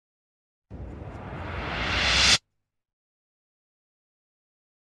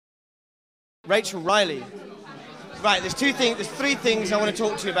Rachel Riley. Right, there's three things I want to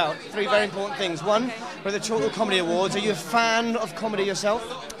talk to you about. Three very important things. One, we're at the Chortle Comedy Awards. Are you a fan of comedy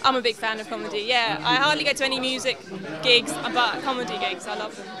yourself? I'm a big fan of comedy, yeah. I hardly go to any music gigs, but comedy gigs, I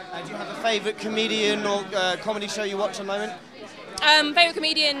love them. Do you have a favourite comedian or comedy show you watch at the moment? Favourite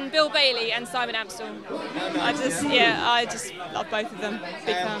comedian, Bill Bailey and Simon Amstel. I just love both of them.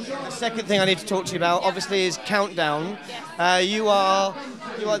 Big fan. The second thing I need to talk to you about, obviously, is Coundown. Yes. You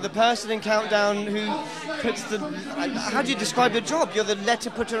are the person in Coundown who puts the. How do you describe your job? You're the letter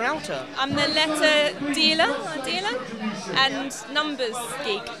putter outer. I'm the letter dealer, and numbers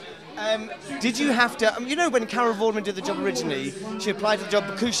geek. Did you have to, you know when Carol Vorderman did the job originally, she applied for the job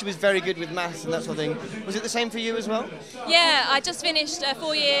because she was very good with maths and that sort of thing. Was it the same for you as well? Yeah, I just finished a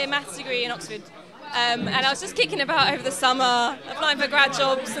 4-year maths degree in Oxford. And I was just kicking about over the summer, applying for grad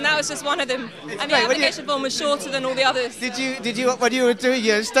jobs, and that was just one of them. And the application form was shorter than all the others. Did you when you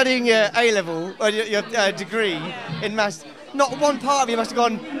were studying your A-level, or your degree in maths, not one part of you must have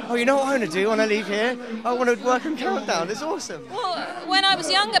gone, oh, you know what I want to do when I leave here? I want to work on Coundown. It's awesome. Well, when I was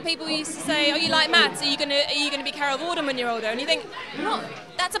younger, people used to say, oh, you like maths? Are you gonna be Carol Vorderman when you're older? And you think, what?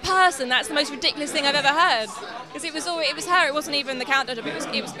 That's a person. That's the most ridiculous thing I've ever heard. Because it was her. It wasn't even the Countdown job. It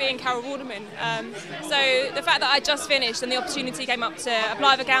was being Carol Vorderman. So the fact that I just finished and the opportunity came up to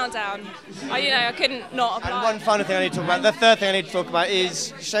apply for Countdown, I couldn't not apply. And one final thing I need to talk about. The third thing I need to talk about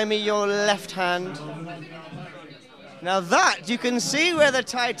is show me your left hand. Now that, you can see where the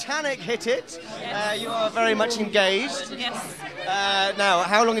Titanic hit it. Yes. You are very much engaged. Yes. Now,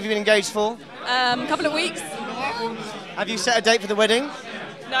 how long have you been engaged for? A couple of weeks. Have you set a date for the wedding?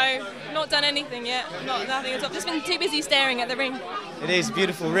 No, not done anything yet. Nothing at all. Just been too busy staring at the ring. It is a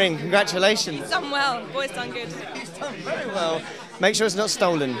beautiful ring. Congratulations. He's done well. Boy's done good. He's done very well. Make sure it's not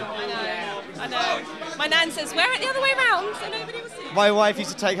stolen. I know. My nan says, wear it the other way round so nobody will see. My wife used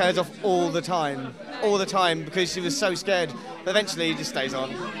to take hers off all the time. All the time, because she was so scared. But eventually it just stays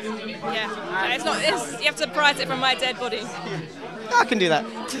on. Yeah, you have to prise it from my dead body. I can do that.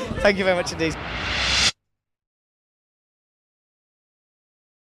 Thank you very much indeed.